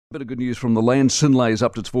Bit of good news from the land. Synlait is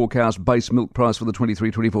up to its forecast base milk price for the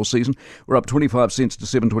 23-24 season. We're up 25 cents to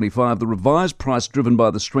 $7.25. The revised price driven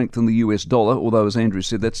by the strength in the US dollar, although as Andrew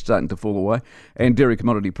said, that's starting to fall away, and dairy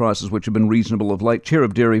commodity prices, which have been reasonable of late. Chair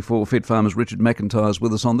of Dairy for Fed Farmers, Richard McIntyre, is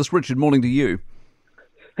with us on this. Richard, morning to you.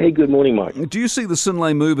 Hey, good morning, Mike. Do you see the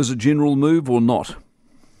Synlait move as a general move or not?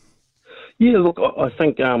 Yeah, look, I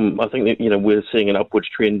think that we're seeing an upwards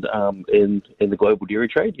trend in the global dairy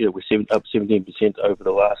trade. We're up 17% over the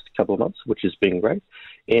last couple of months, which has been great.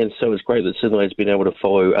 And so it's great that Synlait has been able to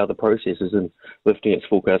follow other processes in lifting its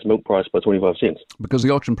forecast milk price by 25 cents. Because the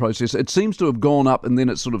auction process, it seems to have gone up and then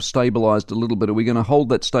it's sort of stabilised a little bit. Are we going to hold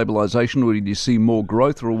that stabilisation, or do you see more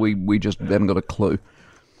growth, or we just haven't got a clue?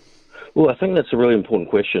 Well, I think that's a really important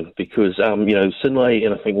question because, Synlait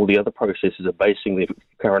and I think all the other processors are basing their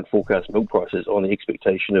current forecast milk prices on the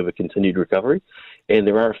expectation of a continued recovery. And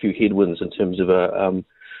there are a few headwinds in terms of a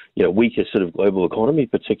weaker sort of global economy,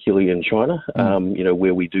 particularly in China,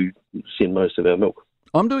 where we do send most of our milk.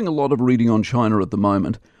 I'm doing a lot of reading on China at the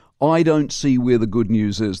moment. I don't see where the good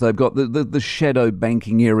news is. They've got the shadow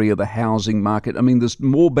banking area, the housing market. I mean, there's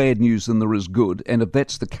more bad news than there is good. And if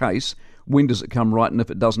that's the case, when does it come right? And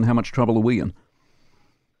if it doesn't, how much trouble are we in?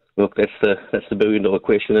 Look, that's the billion-dollar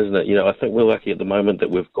question, isn't it? I think we're lucky at the moment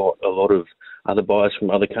that we've got a lot of other buyers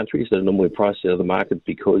from other countries that are normally priced out of the market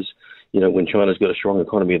because, when China's got a strong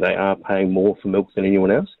economy, they are paying more for milk than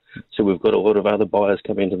anyone else. So we've got a lot of other buyers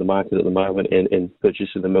coming into the market at the moment and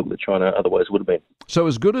purchasing the milk that China otherwise would have been. So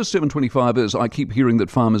as good as $7.25 is, I keep hearing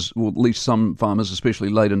that farmers, or at least some farmers, especially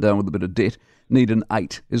laden down with a bit of debt, need an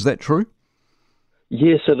 8. Is that true?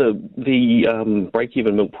 Yeah, so the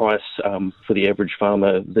break-even milk price for the average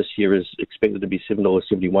farmer this year is expected to be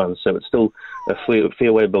 $7.71. So it's still a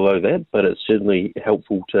fair way below that, but it's certainly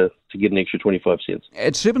helpful to get an extra 25 cents.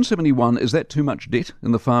 At $7.71, is that too much debt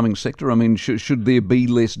in the farming sector? I mean, should there be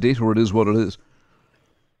less debt, or it is what it is?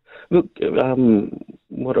 Look,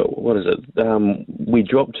 what is it? We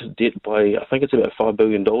dropped debt by, I think it's about $5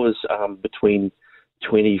 billion between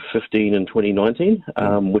 2015 and 2019,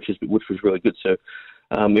 which was really good. So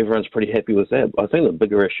everyone's pretty happy with that. I think the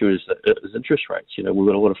bigger issue is interest rates. We've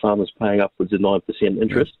got a lot of farmers paying upwards of 9%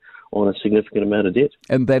 interest on a significant amount of debt.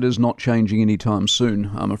 And that is not changing anytime soon,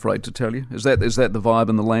 I'm afraid to tell you. Is that the vibe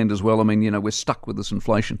in the land as well? I mean, we're stuck with this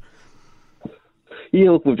inflation. Yeah,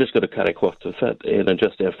 look, we've just got to cut our cloth to fit and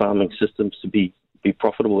adjust our farming systems to be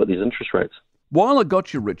profitable at these interest rates. While I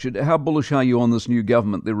got you, Richard, how bullish are you on this new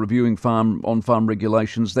government? They're reviewing on-farm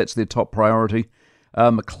regulations. That's their top priority.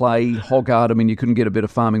 Maclay, Hoggard, I mean, you couldn't get a better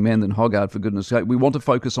farming man than Hoggard, for goodness sake. We want to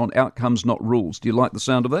focus on outcomes, not rules. Do you like the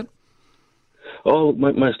sound of that? Oh,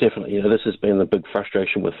 most definitely. This has been the big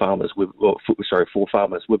frustration with farmers. For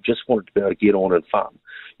farmers. We've just wanted to be able to get on and farm.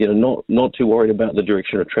 Not too worried about the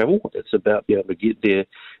direction of travel. It's about being able to get there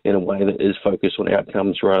in a way that is focused on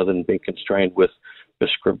outcomes rather than being constrained with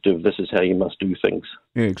prescriptive, this is how you must do things.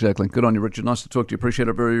 Yeah, exactly. Good on you, Richard. Nice to talk to you. Appreciate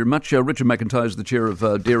it very much. Richard McIntyre is the chair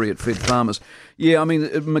of Dairy at Fed Farmers. Yeah, I mean,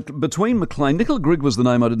 between McLean, Nicola Grigg was the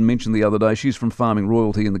name I didn't mention the other day. She's from Farming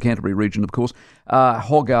Royalty in the Canterbury region, of course.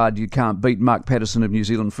 Hoggard, you can't beat. Mark Patterson of New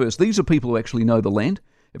Zealand First. These are people who actually know the land,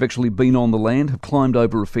 have actually been on the land, have climbed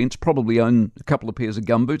over a fence, probably own a couple of pairs of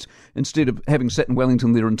gumboots, instead of having sat in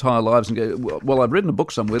Wellington their entire lives and go, well, I've read in a book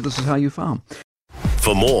somewhere, this is how you farm.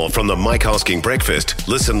 For more from the Mike Hosking Breakfast,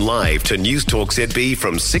 listen live to News Talk ZB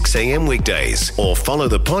from 6 a.m. weekdays or follow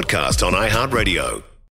the podcast on iHeartRadio.